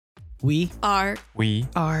We are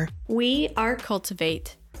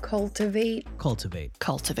cultivate. cultivate.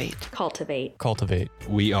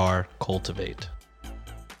 We are cultivate.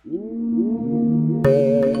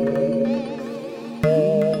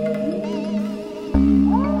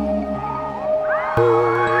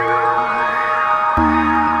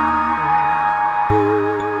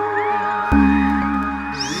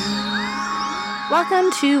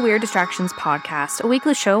 Welcome to Weird Distractions Podcast, a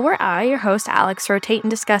weekly show where I, your host Alex, rotate in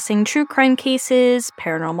discussing true crime cases,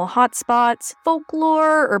 paranormal hotspots,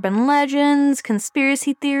 folklore, urban legends,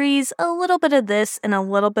 conspiracy theories, a little bit of this and a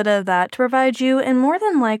little bit of that to provide you, and more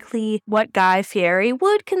than likely, what Guy Fieri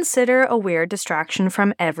would consider a weird distraction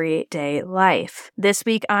from everyday life. This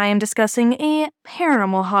week I am discussing a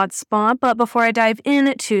paranormal hotspot, but before I dive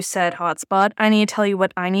into said hotspot, I need to tell you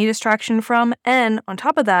what I need distraction from, and on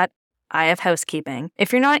top of that, I have housekeeping.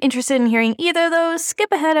 If you're not interested in hearing either of those,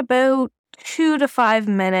 skip ahead about 2 to 5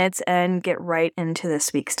 minutes and get right into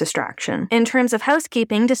this week's distraction. In terms of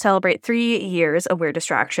housekeeping, to celebrate 3 years of Weird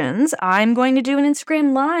Distractions, I'm going to do an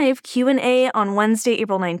Instagram Live Q&A on Wednesday,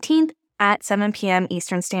 April 19th at 7 p.m.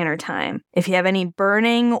 Eastern Standard Time. If you have any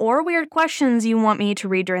burning or weird questions you want me to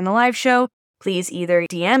read during the live show, please either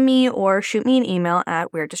DM me or shoot me an email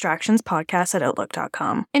at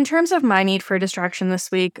weirddistractionspodcast@outlook.com. In terms of my need for a distraction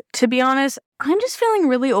this week, to be honest, I'm just feeling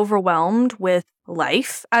really overwhelmed with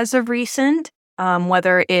life as of recent.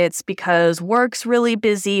 Whether it's because work's really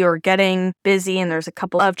busy or getting busy, and there's a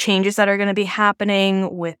couple of changes that are going to be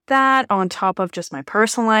happening with that, on top of just my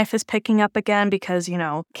personal life is picking up again because,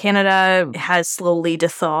 Canada has slowly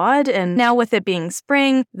thawed, and now with it being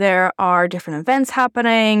spring, there are different events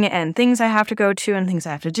happening and things I have to go to and things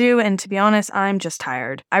I have to do, and to be honest, I'm just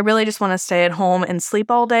tired. I really just want to stay at home and sleep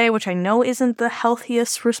all day, which I know isn't the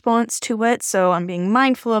healthiest response to it, so I'm being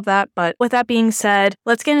mindful of that, but with that being said,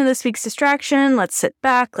 let's get into this week's distraction. Let's sit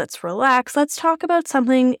back, let's relax, let's talk about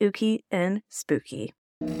something ooky and spooky.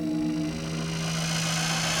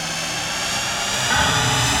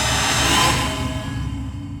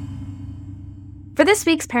 For this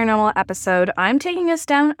week's paranormal episode, I'm taking us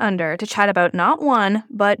down under to chat about not one,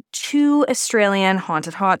 but 2 Australian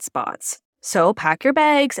haunted hotspots. So pack your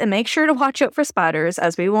bags and make sure to watch out for spiders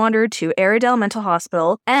as we wander to Aradale Mental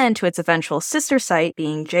Hospital and to its eventual sister site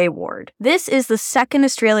being J Ward. This is the second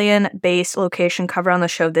Australian-based location covered on the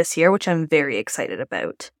show this year, which I'm very excited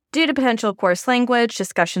about. Due to potential coarse language,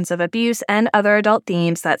 discussions of abuse, and other adult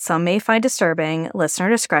themes that some may find disturbing, listener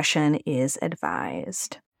discretion is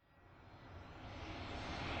advised.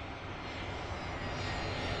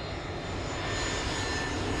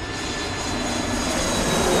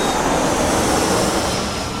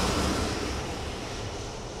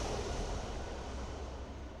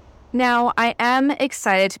 Now, I am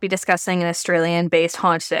excited to be discussing an Australian-based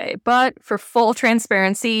haunt today, but for full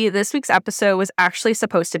transparency, this week's episode was actually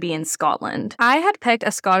supposed to be in Scotland. I had picked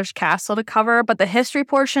a Scottish castle to cover, but the history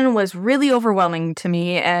portion was really overwhelming to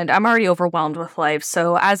me, and I'm already overwhelmed with life,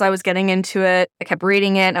 so as I was getting into it, I kept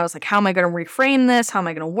reading it, and I was like, how am I going to reframe this? How am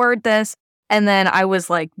I going to word this? And then I was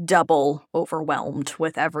like double overwhelmed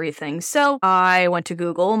with everything. So I went to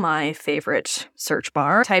Google, my favorite search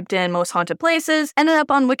bar, typed in most haunted places, ended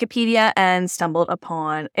up on Wikipedia and stumbled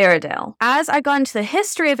upon Aradale. As I got into the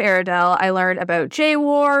history of Aradale, I learned about J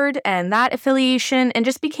Ward and that affiliation and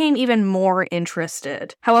just became even more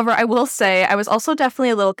interested. However, I will say I was also definitely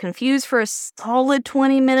a little confused for a solid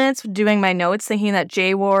 20 minutes doing my notes, thinking that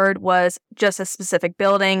J Ward was just a specific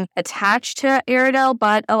building attached to Aradale,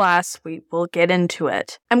 but alas, we will get into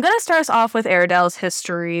it. I'm going to start us off with Aradale's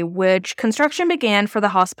history, which construction began for the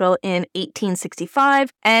hospital in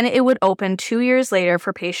 1865, and it would open 2 years later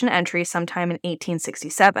for patient entry sometime in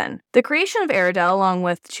 1867. The creation of Aradale, along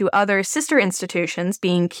with 2 other sister institutions,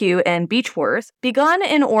 being Kew and Beechworth, begun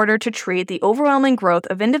in order to treat the overwhelming growth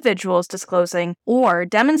of individuals disclosing or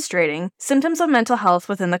demonstrating symptoms of mental health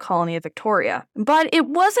within the colony of Victoria. But it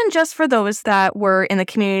wasn't just for those that were in the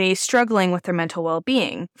community struggling with their mental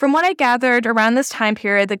well-being. From what I gathered, around this time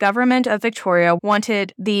period, the government of Victoria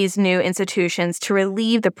wanted these new institutions to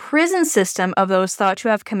relieve the prison system of those thought to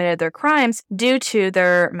have committed their crimes due to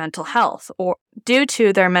their mental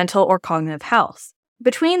or cognitive health.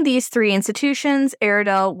 Between these 3 institutions,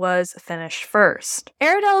 Aradale was finished first.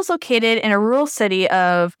 Aradale is located in a rural city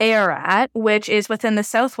of Ararat, which is within the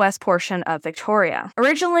southwest portion of Victoria.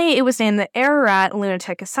 Originally, it was named the Ararat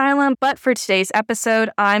Lunatic Asylum, but for today's episode,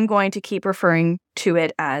 I'm going to keep referring to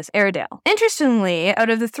it as Aradale. Interestingly, out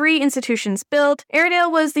of the 3 institutions built,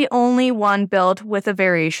 Aradale was the only one built with a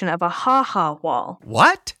variation of a ha-ha wall.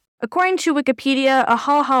 What? According to Wikipedia, a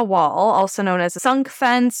ha-ha wall, also known as a sunk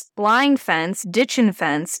fence, blind fence, ditch-in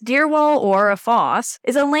fence, deer wall, or a fosse,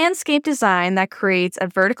 is a landscape design that creates a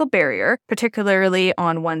vertical barrier, particularly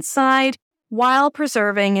on one side, while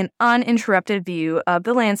preserving an uninterrupted view of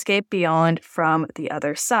the landscape beyond from the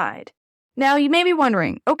other side. Now, you may be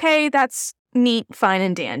wondering, okay, that's neat, fine,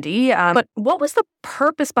 and dandy, but what was the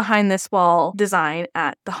purpose behind this wall design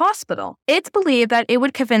at the hospital? It's believed that it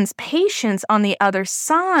would convince patients on the other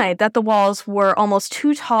side that the walls were almost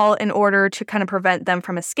too tall in order to kind of prevent them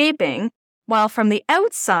from escaping, while from the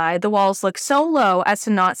outside, the walls look so low as to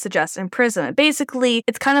not suggest imprisonment. Basically,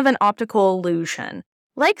 it's kind of an optical illusion.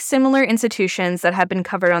 Like similar institutions that have been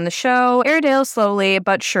covered on the show, Aradale slowly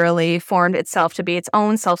but surely formed itself to be its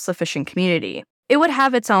own self-sufficient community. It would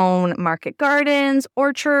have its own market gardens,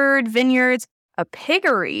 orchard, vineyards, a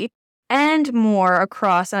piggery, and more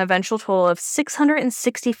across an eventual total of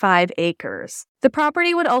 665 acres. The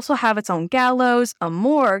property would also have its own gallows, a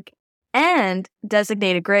morgue, and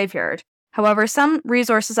designated graveyard. However, some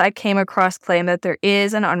resources I came across claim that there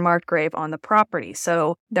is an unmarked grave on the property,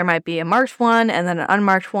 so there might be a marked one and then an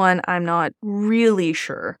unmarked one. I'm not really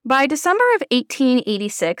sure. By December of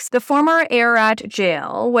 1886, the former Ararat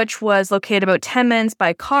jail, which was located about 10 minutes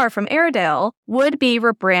by car from Aradale, would be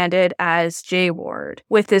rebranded as J Ward.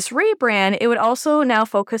 With this rebrand, it would also now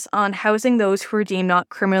focus on housing those who were deemed not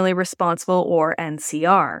criminally responsible or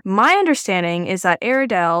NCR. My understanding is that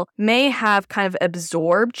Aradale may have kind of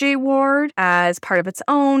absorbed J Ward as part of its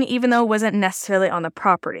own, even though it wasn't necessarily on the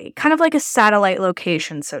property. Kind of like a satellite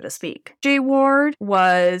location, so to speak. J Ward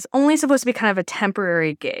was only supposed to be kind of a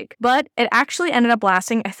temporary gig, but it actually ended up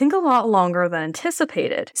lasting, I think, a lot longer than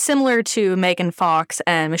anticipated. Similar to Megan Fox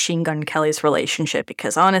and Machine Gun Kelly's relationship,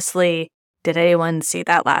 because honestly, did anyone see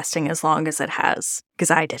that lasting as long as it has?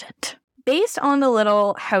 Because I didn't. Based on the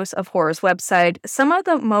Little House of Horrors website, some of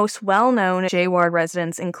the most well-known J Ward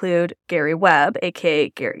residents include Gary Webb,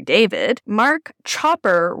 aka Gary David, Mark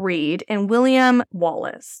Chopper Reed, and William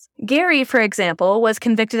Wallace. Gary, for example, was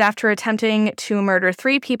convicted after attempting to murder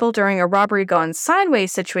 3 people during a robbery gone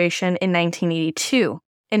sideways situation in 1982.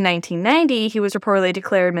 In 1990, he was reportedly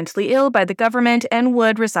declared mentally ill by the government and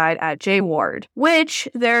would reside at J Ward, which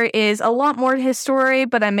there is a lot more to his story,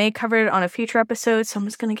 but I may cover it on a future episode, so I'm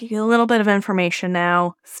just going to give you a little bit of information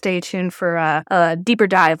now. Stay tuned for a deeper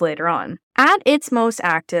dive later on. At its most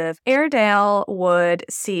active, Aradale would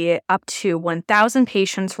see up to 1,000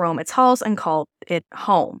 patients roam its halls and call it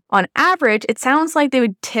home. On average, it sounds like they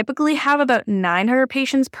would typically have about 900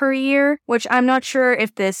 patients per year, which I'm not sure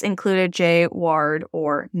if this included J Ward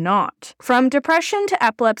or not. From depression to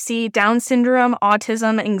epilepsy, Down syndrome,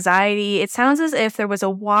 autism, anxiety, it sounds as if there was a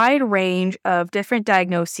wide range of different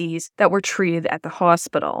diagnoses that were treated at the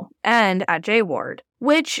hospital and at J Ward,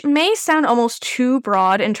 which may sound almost too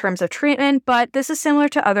broad in terms of treatment, but this is similar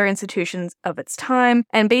to other institutions of its time.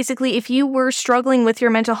 And basically, if you were struggling with your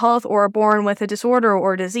mental health or born with a disorder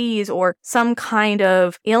or disease or some kind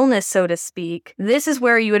of illness, so to speak, this is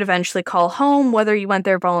where you would eventually call home, whether you went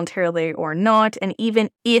there voluntarily or not. And even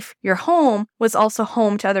if your home was also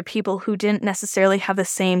home to other people who didn't necessarily have the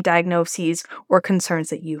same diagnoses or concerns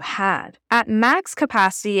that you had. At max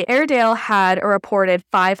capacity, Aradale had a reported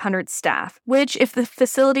 500 staff, which if the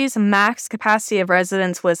facility's max capacity of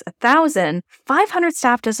residents was 1,000, 500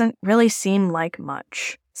 staff doesn't really seem like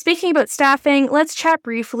much. Speaking about staffing, let's chat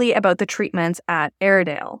briefly about the treatments at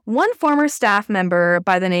Aradale. One former staff member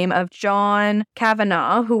by the name of John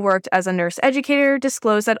Kavanagh, who worked as a nurse educator,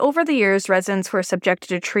 disclosed that over the years, residents were subjected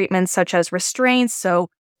to treatments such as restraints, so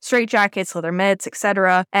straitjackets, leather mitts,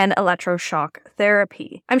 etc., and electroshock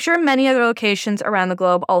therapy. I'm sure many other locations around the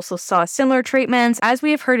globe also saw similar treatments, as we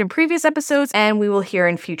have heard in previous episodes, and we will hear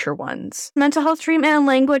in future ones. Mental health treatment and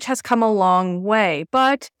language has come a long way,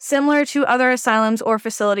 but similar to other asylums or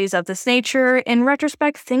facilities of this nature, in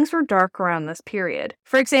retrospect, things were dark around this period.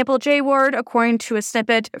 For example, J Ward, according to a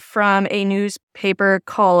snippet from a newspaper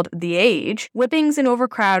called The Age, whippings and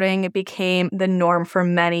overcrowding became the norm for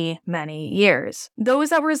many, many years. Those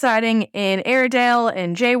that were residing in Aradale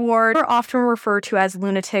and J Ward are often referred to as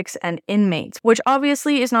lunatics and inmates, which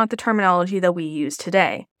obviously is not the terminology that we use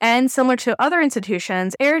today. And similar to other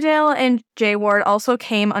institutions, Aradale and J Ward also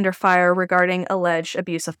came under fire regarding alleged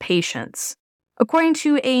abuse of patients. According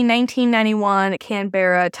to a 1991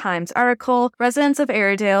 Canberra Times article, residents of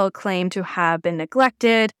Aradale claim to have been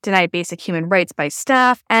neglected, denied basic human rights by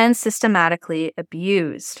staff, and systematically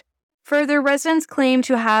abused. Further, residents claim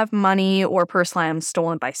to have money or personal items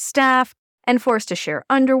stolen by staff and forced to share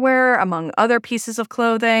underwear, among other pieces of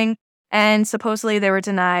clothing, and supposedly they were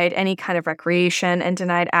denied any kind of recreation and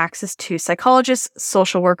denied access to psychologists,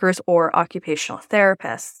 social workers, or occupational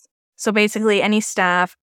therapists. So basically, any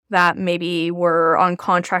staff that maybe were on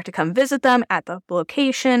contract to come visit them at the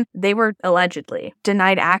location, they were allegedly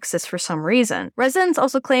denied access for some reason. Residents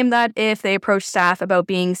also claimed that if they approached staff about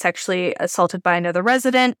being sexually assaulted by another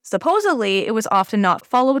resident, supposedly it was often not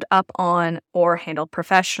followed up on or handled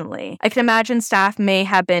professionally. I can imagine staff may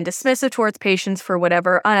have been dismissive towards patients for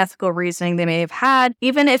whatever unethical reasoning they may have had,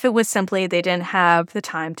 even if it was simply they didn't have the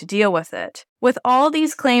time to deal with it. With all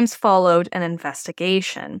these claims followed an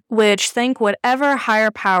investigation, which thank whatever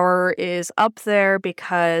higher power is up there,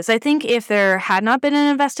 because I think if there had not been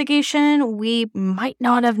an investigation, we might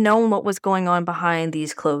not have known what was going on behind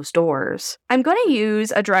these closed doors. I'm going to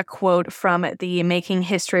use a direct quote from the Making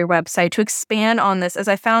History website to expand on this, as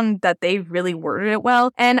I found that they really worded it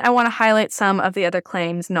well, and I want to highlight some of the other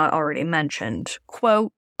claims not already mentioned.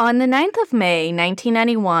 Quote, on the 9th of May,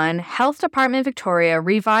 1991, Health Department Victoria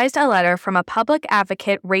revised a letter from a public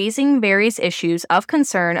advocate raising various issues of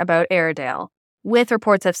concern about Aradale, with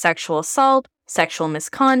reports of sexual assault, sexual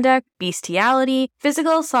misconduct, bestiality,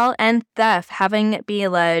 physical assault, and theft having been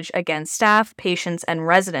alleged against staff, patients, and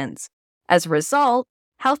residents. As a result,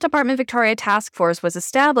 Health Department Victoria Task Force was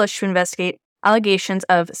established to investigate allegations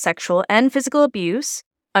of sexual and physical abuse,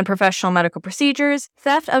 unprofessional medical procedures,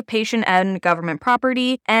 theft of patient and government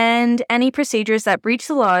property, and any procedures that breach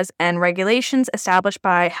the laws and regulations established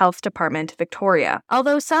by Health Department Victoria.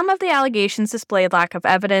 Although some of the allegations displayed lack of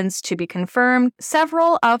evidence to be confirmed,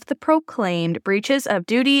 several of the proclaimed breaches of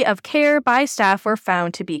duty of care by staff were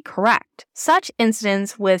found to be correct. Such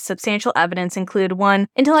incidents with substantial evidence include one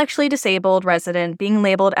intellectually disabled resident being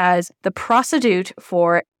labeled as the prostitute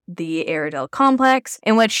for the Aradale complex,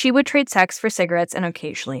 in which she would trade sex for cigarettes and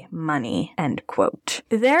occasionally money, end quote.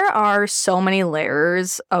 There are so many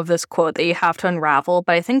layers of this quote that you have to unravel,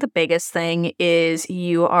 but I think the biggest thing is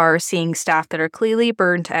you are seeing staff that are clearly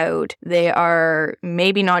burnt out. They are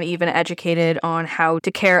maybe not even educated on how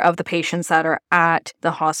to care of the patients that are at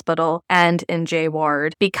the hospital and in J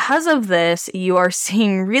ward. Because of this, you are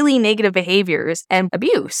seeing really negative behaviors and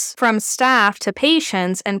abuse from staff to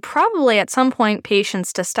patients, and probably at some point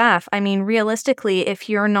patients to staff. I mean, realistically, if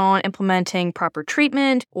you're not implementing proper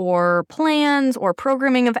treatment or plans or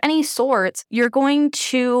programming of any sorts, you're going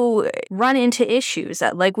to run into issues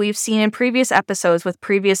that, like we've seen in previous episodes with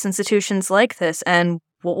previous institutions like this, and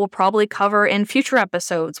what we'll probably cover in future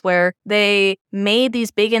episodes, where they made these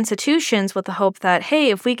big institutions with the hope that, hey,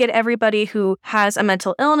 if we get everybody who has a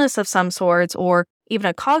mental illness of some sorts or even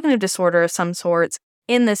a cognitive disorder of some sorts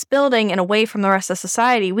in this building and away from the rest of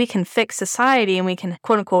society, we can fix society and we can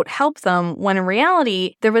quote unquote help them, when in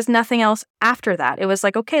reality, there was nothing else after that. It was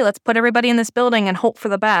like, okay, let's put everybody in this building and hope for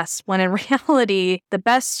the best, when in reality, the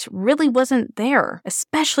best really wasn't there,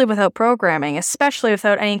 especially without programming, especially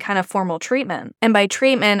without any kind of formal treatment. And by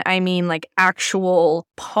treatment, I mean like actual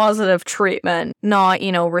positive treatment, not,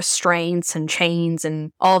 restraints and chains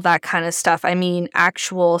and all that kind of stuff. I mean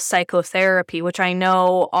actual psychotherapy, which I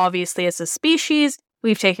know obviously as a species,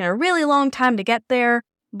 we've taken a really long time to get there,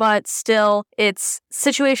 but still, it's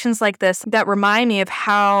situations like this that remind me of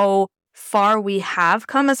how far we have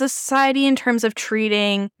come as a society in terms of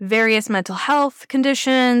treating various mental health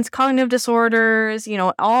conditions, cognitive disorders,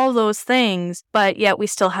 all those things, but yet we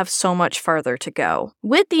still have so much farther to go.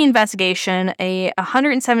 With the investigation, a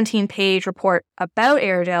 117-page report about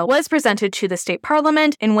Aradale was presented to the state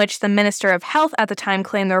parliament, in which the Minister of Health at the time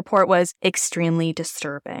claimed the report was extremely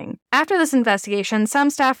disturbing. After this investigation, some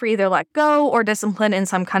staff were either let go or disciplined in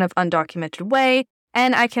some kind of undocumented way,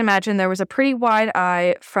 and I can imagine there was a pretty wide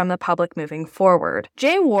eye from the public moving forward.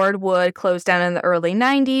 J ward would close down in the early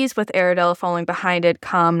 90s, with Aradale following behind it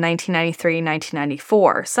come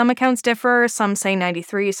 1993-1994. Some accounts differ, some say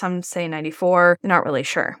 93, some say 94, not really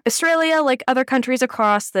sure. Australia, like other countries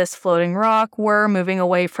across this floating rock, were moving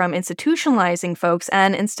away from institutionalizing folks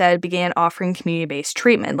and instead began offering community-based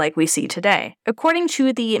treatment like we see today. According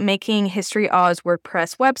to the Making History Oz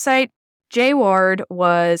WordPress website, J ward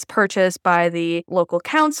was purchased by the local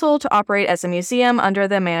council to operate as a museum under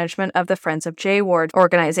the management of the Friends of J ward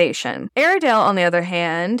organization. Aradale, on the other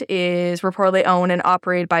hand, is reportedly owned and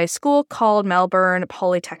operated by a school called Melbourne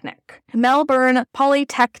Polytechnic. Melbourne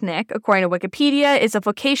Polytechnic, according to Wikipedia, is a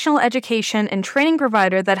vocational education and training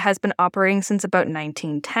provider that has been operating since about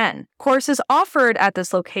 1910. Courses offered at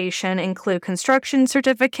this location include construction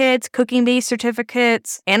certificates, cooking-based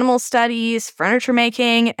certificates, animal studies, furniture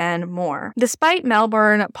making, and more. Despite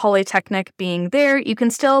Melbourne Polytechnic being there, you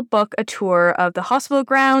can still book a tour of the hospital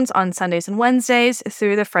grounds on Sundays and Wednesdays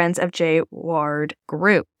through the Friends of J ward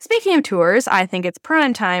group. Speaking of tours, I think it's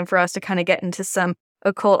prime time for us to kind of get into some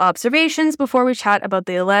occult observations before we chat about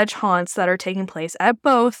the alleged haunts that are taking place at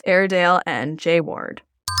both Aradale and J ward.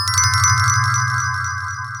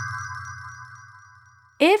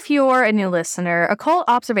 If you're a new listener, Occult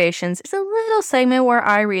Observations is a little segment where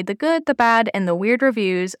I read the good, the bad, and the weird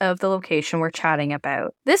reviews of the location we're chatting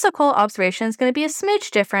about. This Occult Observation is going to be a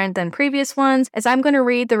smidge different than previous ones, as I'm going to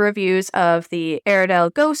read the reviews of the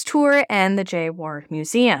Aradale Ghost Tour and the J. Ward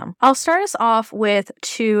Museum. I'll start us off with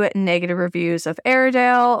 2 negative reviews of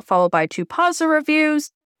Aradale, followed by 2 positive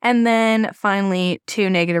reviews, and then finally 2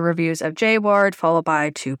 negative reviews of J. Ward, followed by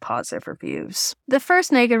 2 positive reviews. The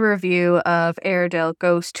first negative review of Aradale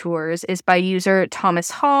Ghost Tours is by user Thomas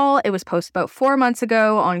Hall. It was posted about 4 months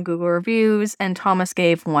ago on Google Reviews, and Thomas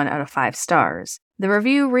gave 1 out of 5 stars. The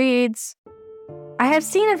review reads, I have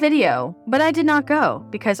seen a video, but I did not go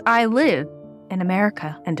because I live in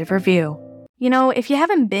America. End of review. You know, if you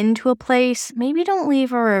haven't been to a place, maybe don't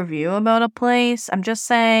leave a review about a place. I'm just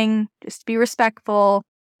saying, just be respectful.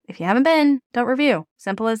 If you haven't been, don't review.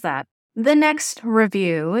 Simple as that. The next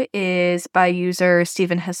review is by user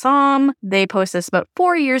Stephen Hassam. They posted this about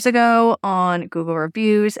 4 years ago on Google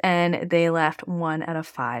Reviews, and they left 1 out of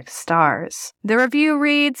 5 stars. The review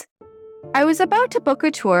reads, I was about to book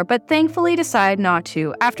a tour, but thankfully decided not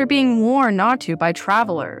to after being warned not to by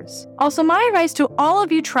travelers. Also, my advice to all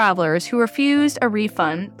of you travelers who refused a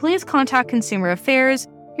refund, please contact Consumer Affairs.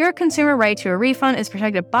 Your consumer right to a refund is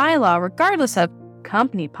protected by law regardless of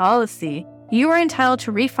company policy. You are entitled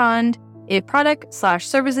to refund if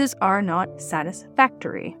product/services are not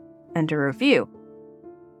satisfactory. End of review.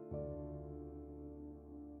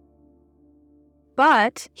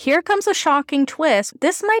 But here comes a shocking twist.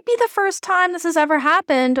 This might be the first time this has ever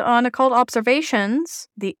happened on Occult Observations.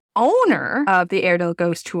 The owner of the Aradale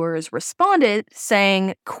Ghost Tours responded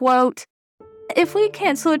saying, quote, if we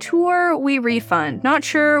cancel a tour, we refund. Not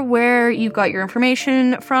sure where you got your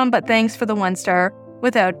information from, but thanks for the 1 star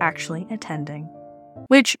without actually attending.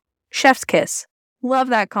 Which, chef's kiss. Love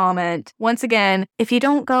that comment. Once again, if you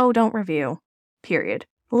don't go, don't review. Period.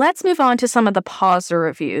 Let's move on to some of the positive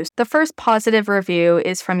reviews. The first positive review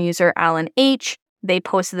is from user Alan H. They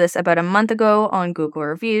posted this about a month ago on Google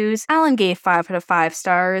Reviews. Alan gave 5 out of 5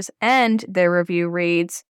 stars, and their review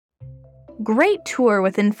reads, great tour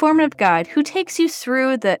with informative guide who takes you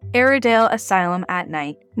through the Aradale Asylum at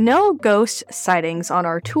night. No ghost sightings on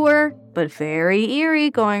our tour, but very eerie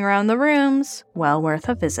going around the rooms. Well worth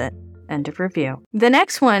a visit. End of review. The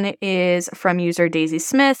next one is from user Daisy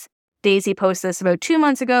Smith. Daisy posted this about 2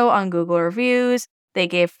 months ago on Google Reviews. They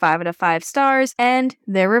gave 5 out of 5 stars, and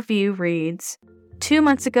their review reads, 2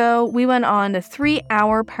 months ago, we went on a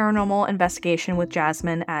 3-hour paranormal investigation with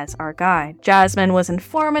Jasmine as our guide. Jasmine was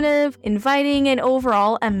informative, inviting, and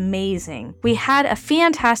overall amazing. We had a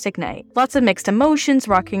fantastic night. Lots of mixed emotions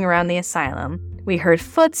rocking around the asylum. We heard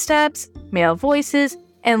footsteps, male voices,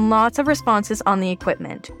 and lots of responses on the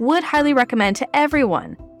equipment. Would highly recommend to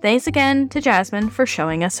everyone. Thanks again to Jasmine for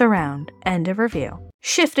showing us around. End of review.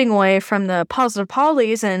 Shifting away from the positive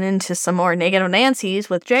Pollys and into some more negative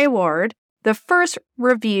Nancys with J. Ward, the first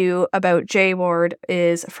review about J. Ward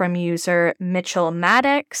is from user Mitchell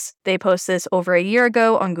Maddox. They posted this over a year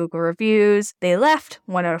ago on Google Reviews. They left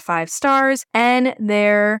 1 out of 5 stars, and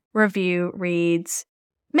their review reads,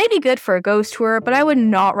 maybe good for a ghost tour, but I would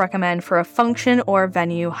not recommend for a function or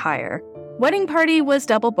venue hire. Wedding party was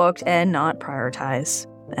double booked and not prioritized.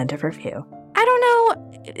 End of review. I don't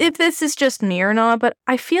know if this is just me or not, but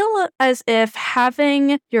I feel as if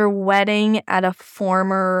having your wedding at a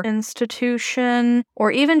former institution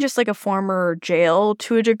or even just like a former jail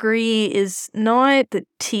to a degree is not the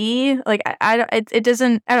tea. Like, it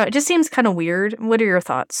doesn't, I don't know, it just seems kind of weird. What are your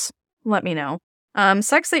thoughts? Let me know.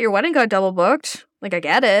 Sucks that your wedding got double booked. Like, I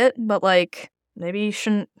get it, but like, maybe you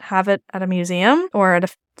shouldn't have it at a museum or at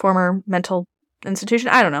a former mental institution.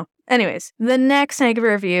 I don't know. Anyways, the next negative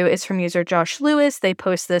review is from user Josh Lewis. They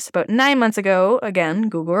posted this about 9 months ago. Again,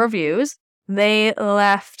 Google Reviews. They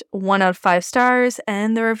left 1 out of 5 stars,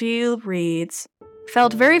 and the review reads,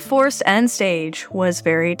 felt very forced and staged, was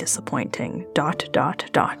very disappointing. ...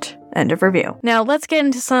 End of review. Now let's get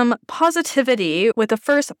into some positivity with the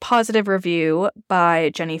first positive review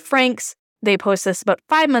by Jenny Franks. They posted this about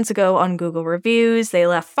 5 months ago on Google Reviews. They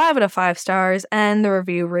left 5 out of 5 stars, and the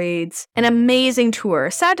review reads, an amazing tour.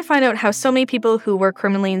 Sad to find out how so many people who were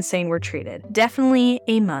criminally insane were treated. Definitely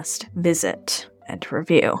a must visit. End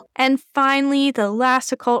review. And finally, the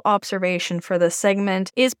last occult observation for this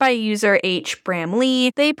segment is by user H.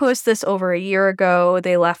 Bramley. They posted this over a year ago.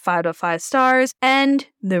 They left 5 out of 5 stars, and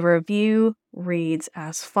the review reads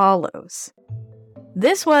as follows.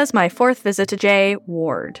 This was my 4th visit to J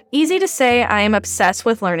Ward. Easy to say I am obsessed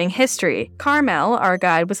with learning history. Carmel, our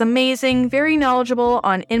guide, was amazing, very knowledgeable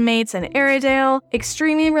on inmates in Aradale,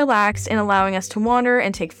 extremely relaxed in allowing us to wander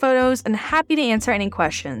and take photos, and happy to answer any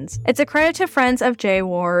questions. It's a credit to friends of J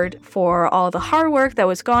Ward for all the hard work that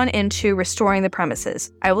was gone into restoring the premises.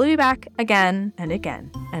 I will be back again and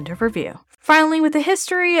again. End of review. Finally, with the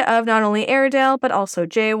history of not only Aradale, but also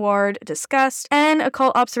J Ward discussed, and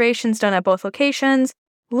occult observations done at both locations,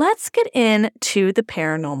 let's get into the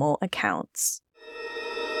paranormal accounts.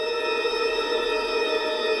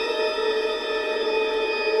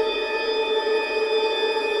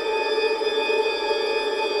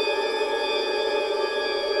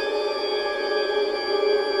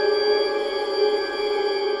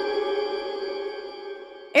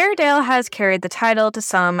 Aradale has carried the title to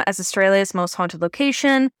some as Australia's most haunted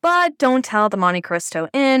location, but don't tell the Monte Cristo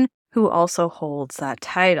Inn, who also holds that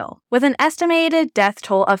title. With an estimated death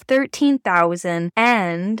toll of 13,000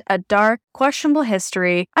 and a dark, questionable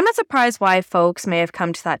history, I'm not surprised why folks may have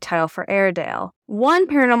come to that title for Aradale. One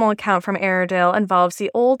paranormal account from Aradale involves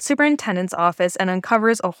the old superintendent's office and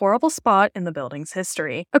uncovers a horrible spot in the building's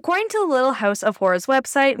history. According to the Little House of Horrors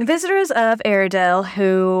website, visitors of Aradale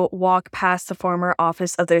who walk past the former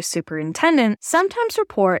office of their superintendent sometimes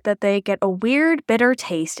report that they get a weird, bitter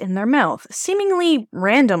taste in their mouth, seemingly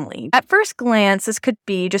randomly. At first glance, this could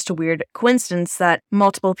be just a weird coincidence that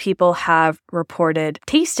multiple people have reported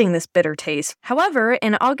tasting this bitter taste. However,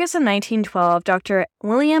 in August of 1912, Dr.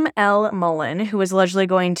 William L. Mullen, who was allegedly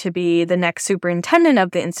going to be the next superintendent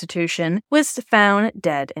of the institution, was found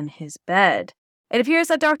dead in his bed. It appears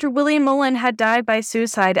that Dr. William Mullen had died by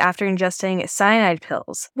suicide after ingesting cyanide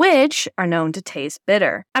pills, which are known to taste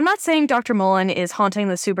bitter. I'm not saying Dr. Mullen is haunting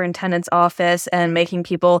the superintendent's office and making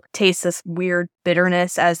people taste this weird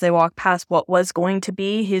bitterness as they walk past what was going to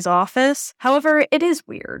be his office. However, it is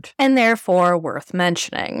weird, and therefore worth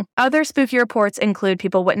mentioning. Other spooky reports include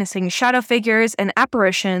people witnessing shadow figures and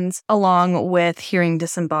apparitions, along with hearing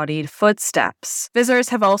disembodied footsteps. Visitors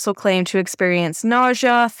have also claimed to experience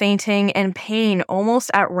nausea, fainting, and pain almost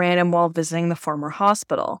at random while visiting the former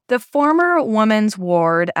hospital. The former women's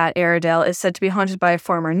ward at Aradale is said to be haunted by a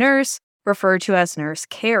former nurse, referred to as Nurse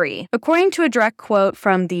Carrie. According to a direct quote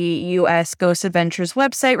from the U.S. Ghost Adventures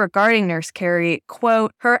website regarding Nurse Carrie,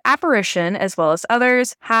 quote, her apparition, as well as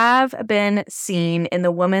others, have been seen in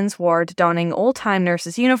the women's ward donning old-time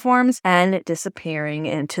nurses' uniforms and disappearing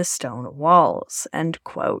into stone walls, end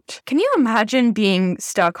quote. Can you imagine being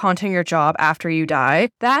stuck haunting your job after you die?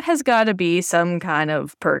 That has got to be some kind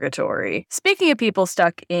of purgatory. Speaking of people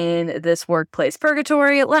stuck in this workplace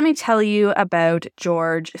purgatory, let me tell you about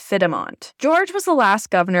George Fiddemont. George was the last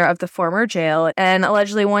governor of the former jail, and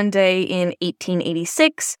allegedly one day in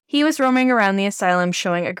 1886, he was roaming around the asylum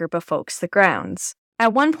showing a group of folks the grounds.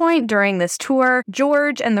 At one point during this tour,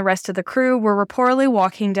 George and the rest of the crew were reportedly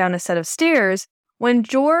walking down a set of stairs when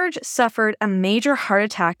George suffered a major heart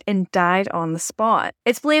attack and died on the spot.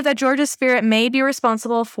 It's believed that George's spirit may be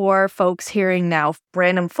responsible for folks hearing now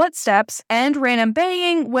random footsteps and random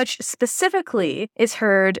banging, which specifically is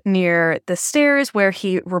heard near the stairs where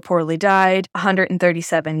he reportedly died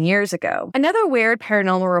 137 years ago. Another weird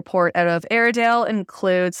paranormal report out of Aradale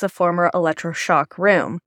includes the former electroshock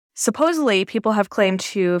room. Supposedly, people have claimed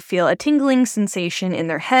to feel a tingling sensation in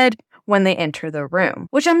their head when they enter the room,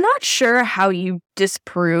 which I'm not sure how you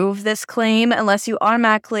disprove this claim unless you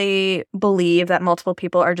automatically believe that multiple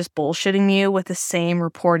people are just bullshitting you with the same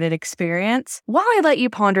reported experience. While I let you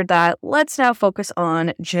ponder that, let's now focus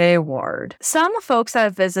on J Ward. Some folks that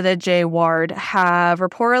have visited J Ward have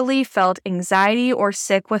reportedly felt anxiety or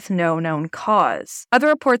sick with no known cause. Other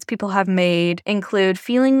reports people have made include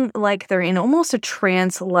feeling like they're in almost a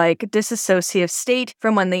trance-like dissociative state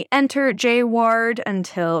from when they enter J Ward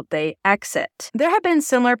until they exit. There have been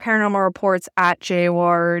similar paranormal reports at J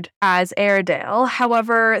Ward as Aradale.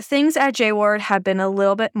 However, things at J Ward have been a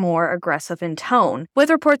little bit more aggressive in tone, with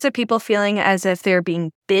reports of people feeling as if they're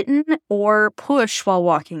being bitten or pushed while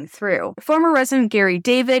walking through. Former resident Gary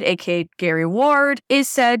David, aka Gary Ward, is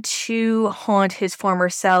said to haunt his former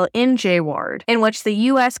cell in J Ward, in which the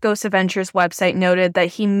U.S. Ghost Adventures website noted that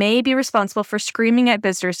he may be responsible for screaming at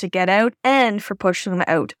visitors to get out and for pushing them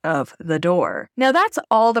out of the door. Now, that's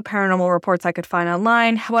all the paranormal reports I could find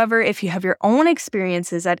online. However, if you have your own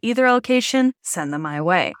experiences at either location, send them my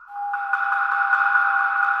way.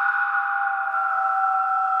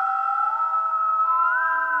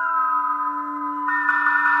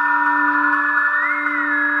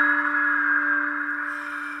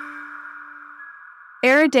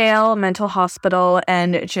 Aradale Mental Hospital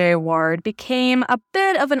and J Ward became a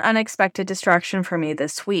bit of an unexpected distraction for me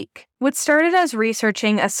this week. What started as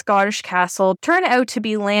researching a Scottish castle turned out to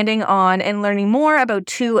be landing on and learning more about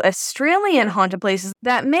two Australian haunted places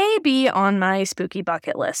that may be on my spooky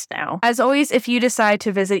bucket list now. As always, if you decide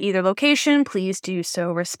to visit either location, please do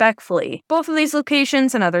so respectfully. Both of these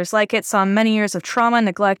locations and others like it saw many years of trauma,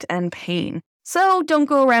 neglect, and pain. So don't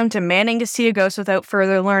go around demanding to see a ghost without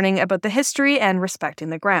further learning about the history and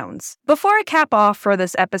respecting the grounds. Before I cap off for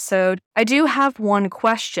this episode, I do have one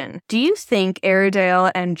question. Do you think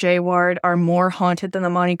Aradale and J Ward are more haunted than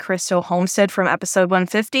the Monte Cristo homestead from episode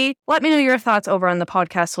 150? Let me know your thoughts over on the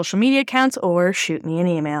podcast social media accounts or shoot me an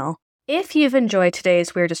email. If you've enjoyed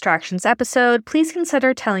today's Weird Distractions episode, please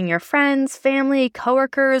consider telling your friends, family,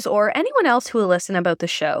 coworkers, or anyone else who will listen about the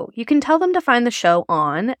show. You can tell them to find the show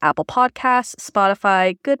on Apple Podcasts,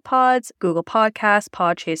 Spotify, Good Pods, Google Podcasts,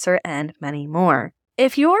 Podchaser, and many more.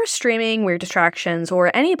 If you're streaming Weird Distractions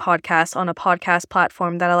or any podcast on a podcast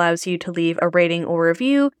platform that allows you to leave a rating or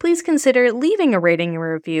review, please consider leaving a rating and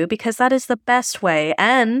review because that is the best way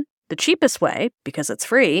and the cheapest way, because it's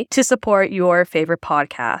free, to support your favorite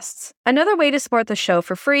podcasts. Another way to support the show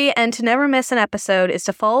for free and to never miss an episode is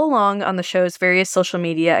to follow along on the show's various social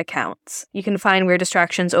media accounts. You can find Weird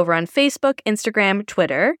Distractions over on Facebook, Instagram,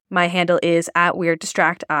 Twitter. My handle is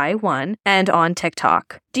 @WeirdDistractI1 and on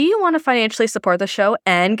TikTok. Do you want to financially support the show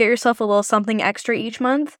and get yourself a little something extra each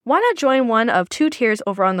month? Why not join one of two tiers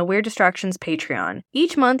over on the Weird Distractions Patreon?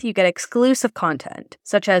 Each month you get exclusive content,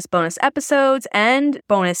 such as bonus episodes and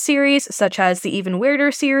bonus series, such as the Even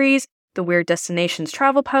Weirder series, the Weird Destinations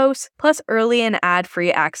travel posts, plus early and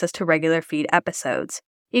ad-free access to regular feed episodes.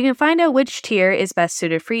 You can find out which tier is best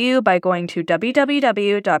suited for you by going to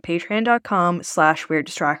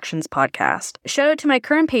www.patreon.com/weirddistractionspodcast. Shout out to my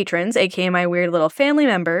current patrons, aka my weird little family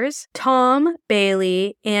members, Tom,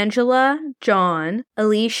 Bailey, Angela, John,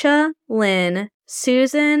 Alicia, Lynn,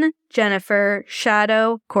 Susan, Jennifer,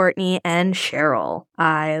 Shadow, Courtney, and Cheryl.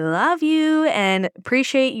 I love you and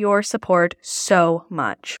appreciate your support so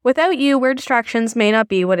much. Without you, Weird Distractions may not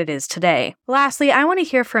be what it is today. Lastly, I want to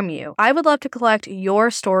hear from you. I would love to collect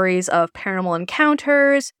your stories of paranormal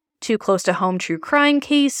encounters, too close to home true crime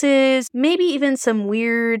cases, maybe even some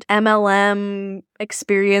weird MLM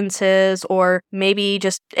experiences, or maybe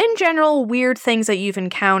just in general weird things that you've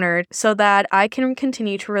encountered so that I can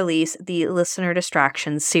continue to release the Listener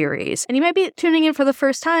Distractions series. And you might be tuning in for the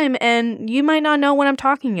first time and you might not know what I'm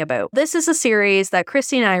talking about. This is a series that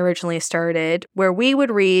Christy and I originally started where we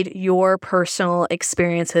would read your personal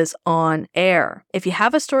experiences on air. If you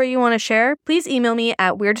have a story you want to share, please email me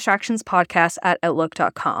at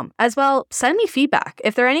weirddistractionspodcast@outlook.com. As well, send me feedback.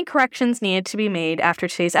 If there are any corrections needed to be made after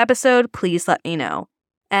today's episode, please let me know.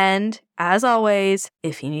 And as always,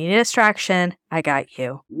 if you need a distraction, I got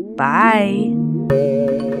you. Bye.